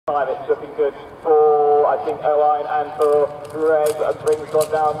It's looking good for, I think, Owen and for Greg. Ring's gone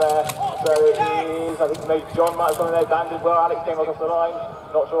down there. So it is, I think maybe John might have gone in there. Dan as well. Alex came across the line.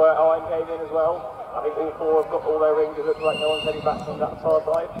 Not sure where Owen came in as well. I think all four have got all their rings. It looks like no one's heading back from that far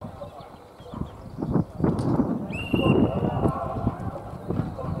side.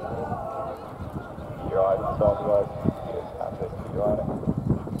 You're right, start guys. You're right.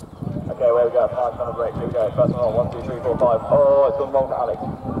 Okay, where we go, 5 on a break, here we go, first one on, 1, 2, 3, 4, 5, oh, it's gone wrong to Alex,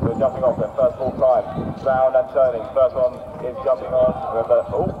 we're jumping off then, first full climb, round and turning, first one is jumping on, remember,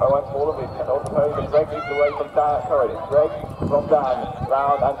 oh, Owen's fallen, we've kept on the pony, but Greg leads away from Dan at Curran, it's Greg from Dan,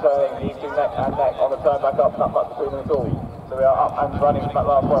 round and turning, these two neck and neck, on the turn back up, not much between them at all, so we are up and running from that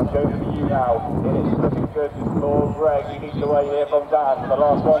last one, going to the U now, it is looking good for Greg, he leads away here from Dan, the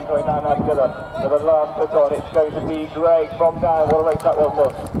last one going down now together, so the last put on, it's going to be Greg from Dan, what a race that one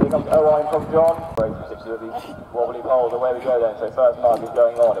was, here comes Owen from John, very particularly wobbly poles, away we go then, so first mark is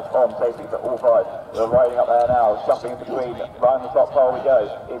going on, it's on safety for all 5, we're riding up there now, shuffling in between, round the top pole we go,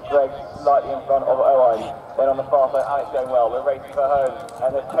 it's Greg slightly in front of Owen, then on the far side Alex going well, we're racing for home,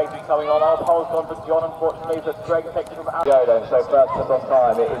 and there's Casey coming on, our pole's gone for John unfortunately, so Greg takes it from Alex. Go then, so first put on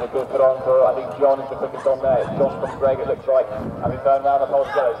time, it is a good put on for, I think John is the quickest on there, it's John from Greg it looks like, and we turn around the pole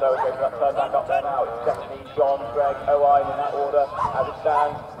together, so we're going to turn back up there now, it's definitely John, Greg, Owen in that order, as it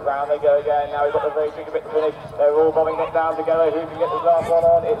stands, round they go again, now we've got the very tricky bit to finish, they're all bombing it down together, who can get this last one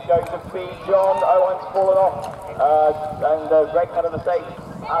on, it's going to be John, Owen's fallen off, and Greg had a mistake,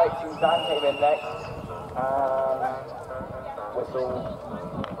 Alex and Dan came in next, and the whistle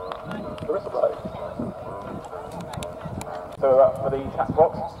blows. So we're up for the chat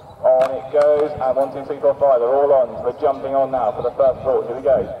box. On it goes, and 1, 2, 3, 4, 5, they're all on, so we're jumping on now for the first vault, here we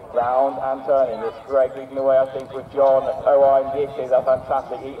go, round and turning, it's Greg leading the way I think with John, Owen, this is a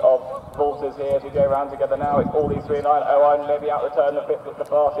fantastic heat of vaulters here as we go round together now, it's all these 3 and 9, Owen maybe out return the 5th the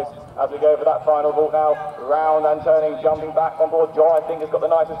fastest as we go for that final vault now, round and turning, jumping back on board, John I think has got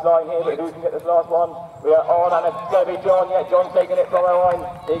the nicest line here, but who can get this last one, we are on and it's going to be John, yeah, John's taking it from Owen,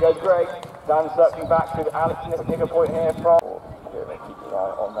 here goes Greg, Dan circling back to Alex in this bigger point here from... Keep your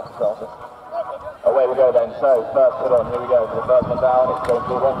eye on that starter. Away we go then, so first put on, here we go, for the first one down, it's going to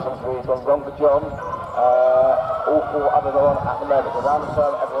be wrong from 3, it's gone wrong for John, all 4 others are on at the moment, around the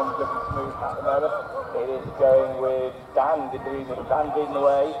turn everyone's looking smooth at the moment, it is going with Dan leading the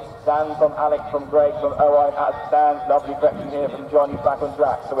way, Dan from Alex, from Greg, from Owen as it stands, lovely correction here from John, he's back on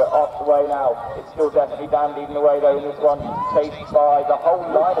track, so we're off the way now, it's still definitely Dan leading the way though in this one, chased by the whole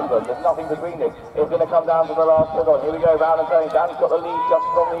line of them, there's nothing between this, it's going to come down to the last put on, here we go, round and turning, Dan's got the lead just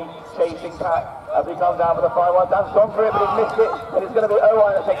from the chasing pack, as he comes down for the final one, Dan's gone for it but he's missed it, and it's going to be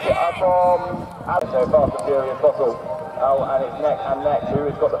Owen that takes it up from Alex, so fast and furious bottle. Oh, and it's neck and neck, who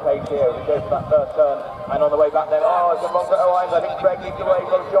has got the pace here, we go for that first turn, and on the way back then, oh, it's a wrong for Owen, I think Greg leads the way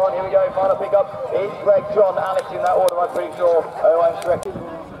from John, here we go, final pick up, it's Greg, John, Alex in that order, I'm pretty sure, Owen's correct.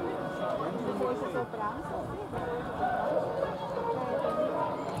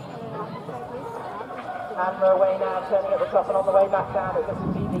 And we're away now, turning at the top and on the way back down, it's going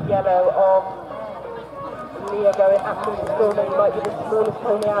to be the yellow of Leah going absolutely storming, might be the smallest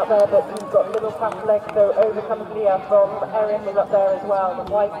pony out there, but he's got little fast legs, so over comes Leah from Erin is up there as well. The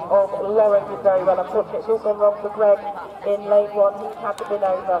white of Lauren did very well, unfortunately it's all gone wrong for Greg in lane 1, he's had to win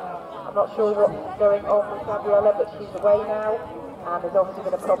over. I'm not sure what's going on with Gabriella, but she's away now, and there's obviously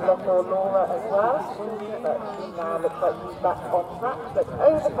been a problem for Laura as well, but she now looks like she's back on track, but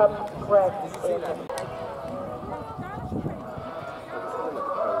over comes Greg in.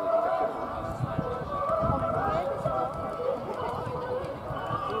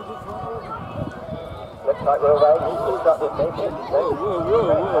 Looks like we're away, he's got this thing. Whoa.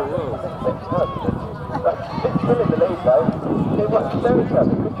 It's still in the lead though. It was very tough,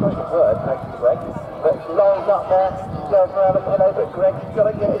 good choice of word, thanks to Greg. But Lauren's up there, goes around a pillow, but Greg's got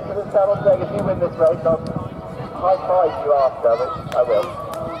to get into the saddle. Greg, if you win this race, I'll high five you after, which I will.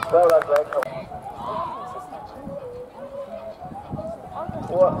 Well done, Greg.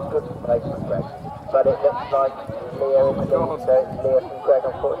 What a good place for Greg. But it looks like Leah is the lead, so it's Leah from Greg.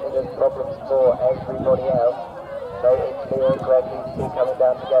 Unfortunately, there's problems for everybody else. So it's Leah and Greg, these two coming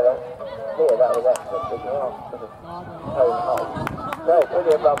down together. Leah, that was excellent, didn't you? Home high. So,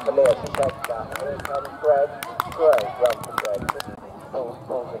 brilliant run for Leah, she takes that. Here comes Greg. Great run for Greg.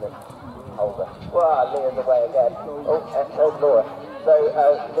 Falls in it. Holder. Wow, Leah's away again. Oh, there's Laura. So,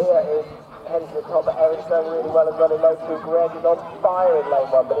 Leah is heading to the top, but Erin's going really well as well in lane 2. Greg is on fire in lane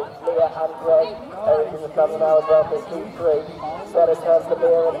 1, but it's Leah and Greg. Erin's in the sun now as well, so it's 2-3. Better turn for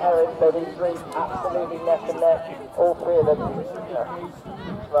Leah and Erin, so these 3 absolutely neck and neck. All 3 of them.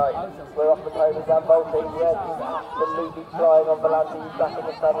 Right, we're off the podium down Volante. Red is absolutely flying on Volante. He's back in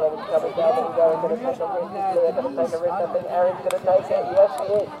the saddle and he's coming down. And he's going to take a risk. Is Leah going to take a risk? I think Erin's going to take it. Yes,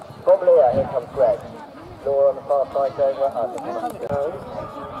 she is. From Leah, here comes Greg. Laura on the far side going well. Here we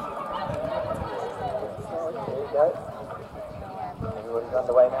go. Everybody's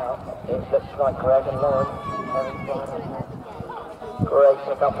underway now. It looks like Greg and Lauren. Greg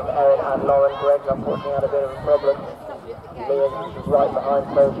pick up from Erin and Lauren. Greg unfortunately had a bit of a problem. Leah is right behind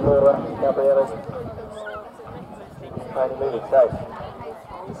both Laura and Gabriella's only moving. So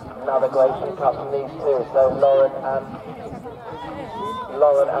another great pick up from these two. So Lauren and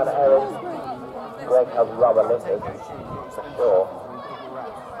Erin. Greg has rubber litters for sure.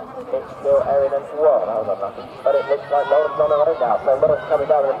 It's still Erin and well, that was unlucky. But it looks like Lauren's on her own now. So Lauren's coming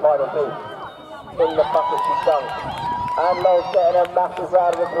down with the final piece. In the bucket she sunk. And Lauren's getting a massive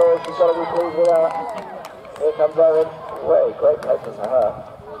round of applause. She's got to be pleased with her. Here comes Erin. Way, great places for her.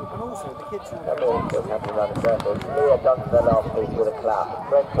 And also the kids still happy around the circle. Leah dunks their last piece with a clap.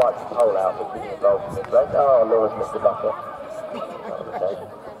 Greg wipes the pole out with being involved in this race. Oh, Laura's missed the bucket. That was a shame.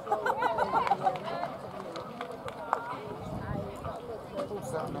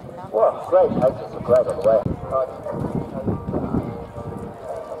 Well, great places for Greg on the way.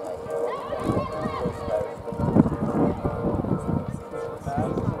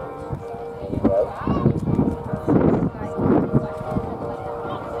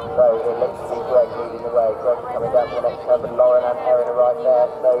 Greg coming down to the next turn, but Lauren and Erin are right there,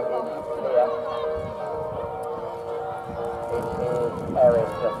 so it's here. It is Erin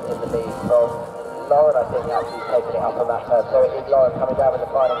just in the lead from Lauren, I think, actually taking it up on that turn. So it is Lauren coming down with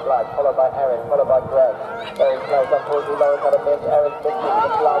the final flag, followed by Erin, followed by Greg. Very close, unfortunately Lauren's had a miss, Erin's missing the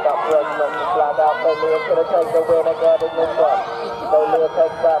flag up, Greg's not the flag out, so Leah's going to take the win again in this one. So Leah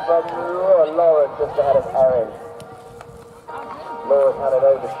takes that from Lauren just ahead of Erin. Laura's had it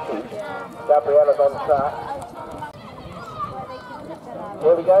overshoot. Gabriella's on track.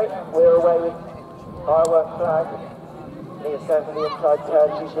 Here we go. We're away with fireworks flag. Leah's going for the inside turn.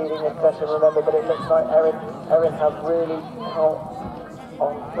 She's leading this session, remember, but it looks like Erin has really held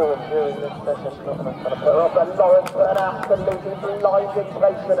on form during this session. She's not going to put her off, but Lauren's put an absolutely blinding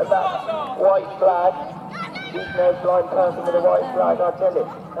placement of that white flag. She's no blind person with a white flag, I tell you.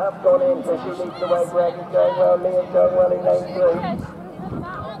 That's gone in, so she leads the way. Greg is going well, Leah's going well in lane 3.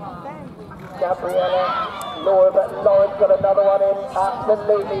 Gabriella, Laura, but Lauren's got another one in.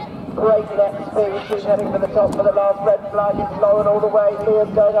 Absolutely breakneck speed. She's heading for the top for the last red flag. It's Lauren all the way.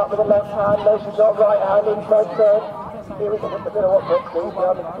 Leah's going up with the left hand. No, she's got right hand inside turn. Here we go. I don't know what Brooks doing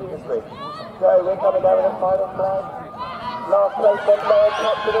behind the computer screen. So we're coming down with the final flag. Last place then Lauren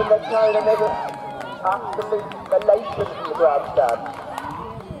pops it in the cone, and there's an absolute elation from the grandstand.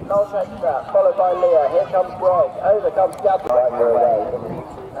 Lauren takes that, followed by Leah. Here comes Greg. Over comes Gabriella.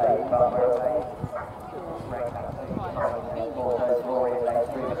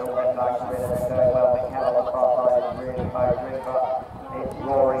 It's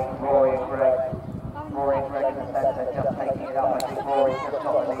Rory and Greg. Rory and Greg in the centre, just taking it up. I think Rory's just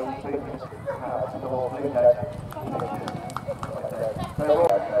got the lead.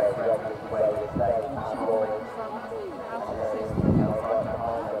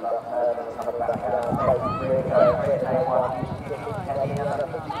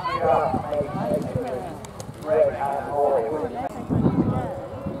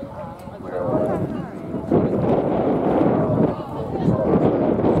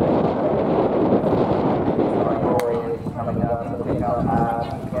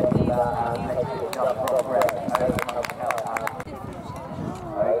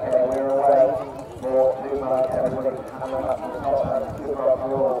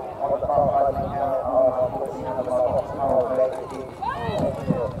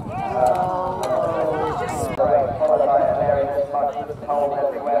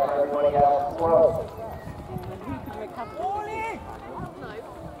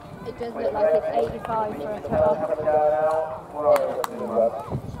 It does look like it's 85 for a cut-off.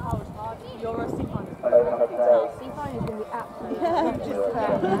 You're a C-fine. C-fine is going to be absolutely just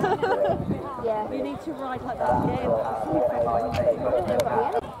crap. Yeah. We need to ride like that. Yeah.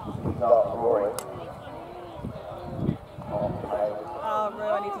 Oh, Ru,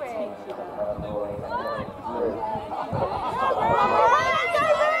 I need to teach you that.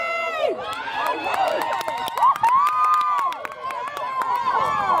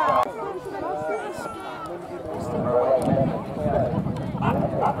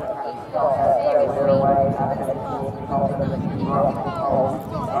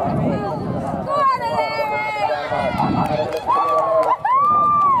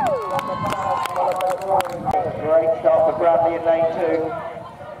 Great start for Bradley in lane 2.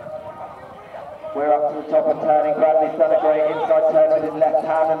 we're up to the top and turning. Bradley's done a great inside turn with his left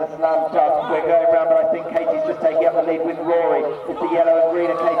hand and the slam dunk. We're going round, but I think Katie's just taking up the lead with Rory. It's the yellow and green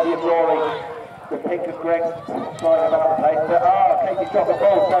of Katie and Rory. The pink of Greg's flying about the place, but Katie's dropped the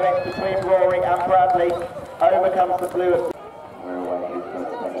ball, so it's between Rory and Bradley. Over comes the blue of... We're away, who's got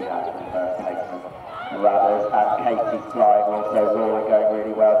a steady hand in the first placement. Rathers and Katie's flying, also Rory going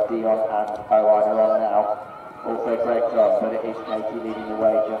really well. Dion and Owen are on now. Also Greg's on, but it is Katie leading the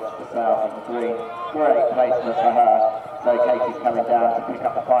way just to south in the green. Great placement for her. So Katie's coming down to pick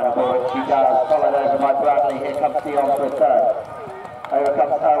up the final ball, and she does, followed over by Bradley. Here comes Dion for a turn. Over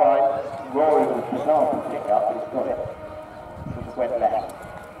comes Owen. Rory was bizarre to pick up, but he's got it. Sort of went left.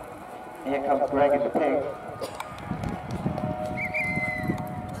 Here comes Greg in the pink.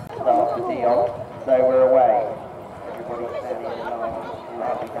 Start for Dion, so we're away. Everybody's standing in line.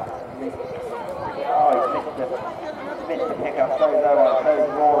 He's missed the pick up. So's Owen, so's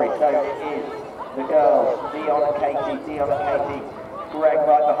Rory, so it is the girls. Dion and Katie. Greg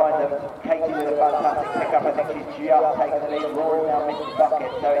right behind them. Katie with a fantastic pick up. I think she's just taken the lead. Rory now missed the bucket,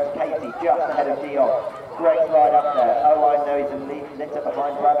 so it's Katie just ahead of Dion. Greg's right up there. I know he's a lead litter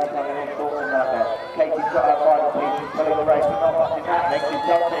behind Bradley's having all sorts of nightmare. Katie's got her final piece. She's pulling the race, but not much is happening. She's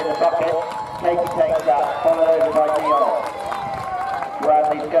dumped it in the bucket. Katie takes that, followed over by Dion.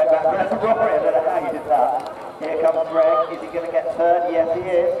 Bradley's going back to Rory. I don't know how he did that. Here comes Greg. Is he going to get third? Yes, he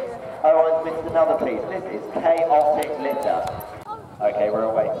is. Owen's missed another piece. This is chaotic litter. Okay, we're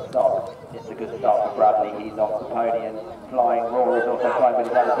away to stop. It's a good start for Bradley. He's off the pony and flying. Rory's also flying, but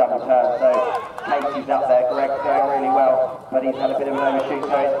he's had a double turn. So Katie's up there. Greg's going really well, but he's had a bit of an overshoot.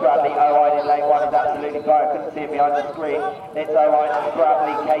 So it's Bradley. Owen in lane one is absolutely fine. I couldn't see it behind the screen. It's Owen and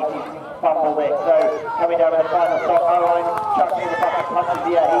Bradley. Katie's fumbled it. So coming down with the final stop, Owen chucks it in the bucket, punches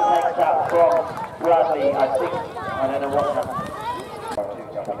the air. He takes that from Bradley. I don't know what's happened. Two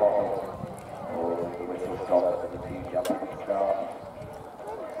jumper bottles. Or the whistle stops and the two jump start.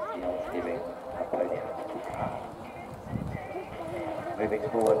 Giving a podium. Moving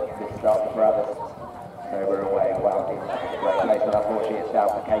forward, this start for Brothers. So we're away. Wow, great place, but unfortunately it's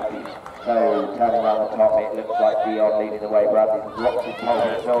down for Katie. So turning around the top, it looks like Dion leading the way. Bradley's dropped his pole,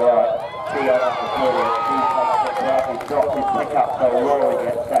 it's alright. Dion is brilliant. He takes it. Bradley's dropped his pick up, so Rory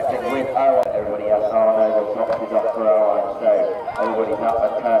gets second with Owen. Everybody else on over, drops his off for Owen. So everybody's up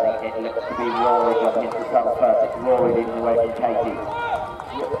and turning. It looks to be Rory jumping into the tunnel first. It's Rory leading the way from Katie.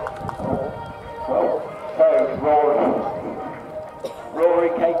 So Rory,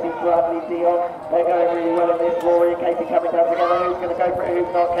 Katie, Bradley, Dion, they're going really well in this. Rory and Katie coming down together. Who's going to go for it?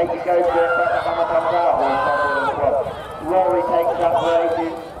 Who's not? Katie goes for it, but the hammer comes out. Rory takes that for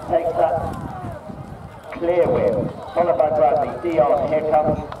ages, takes that clear win, followed by Bradley. Dion, here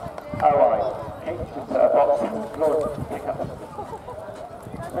comes Owen. Katie just put a box on the floor to pick up.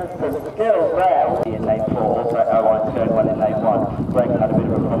 There's some skills there. In lane 4, also Owen's going well in lane 1. Greg had a bit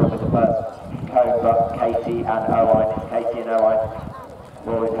of a problem with the first cone, but Katie and Owen, Katie and Owen,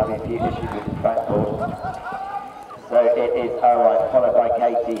 Rory's having a few issues with his backboard. So it is Owen, followed by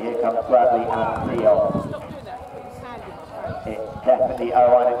Katie. Here comes Bradley and Dion. It's definitely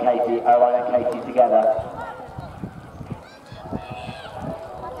Owen and Katie together.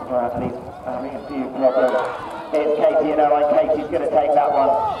 Bradley's having a few problems. It's Katie and Owen. Katie's going to take that one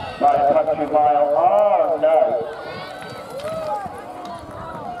by a country mile. Oh no!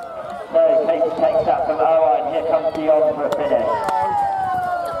 So Katie takes that from Owen. Here comes Dion for a finish.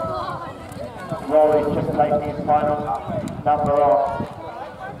 Rory's just taking his final number on.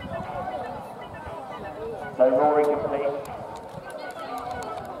 So Rory complete.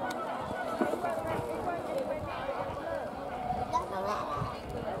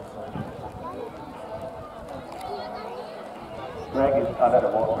 Greg is, I don't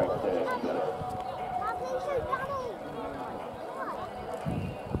know what Greg's doing.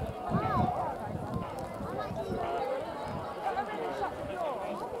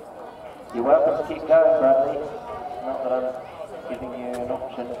 You're welcome to keep going, Bradley. Not that I'm giving you an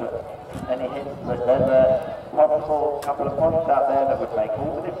option for any hints, but there's a possible couple of points out there that would make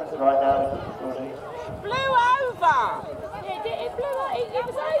all the difference right now. It blew over! It blew over. It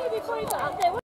was over before he got up there.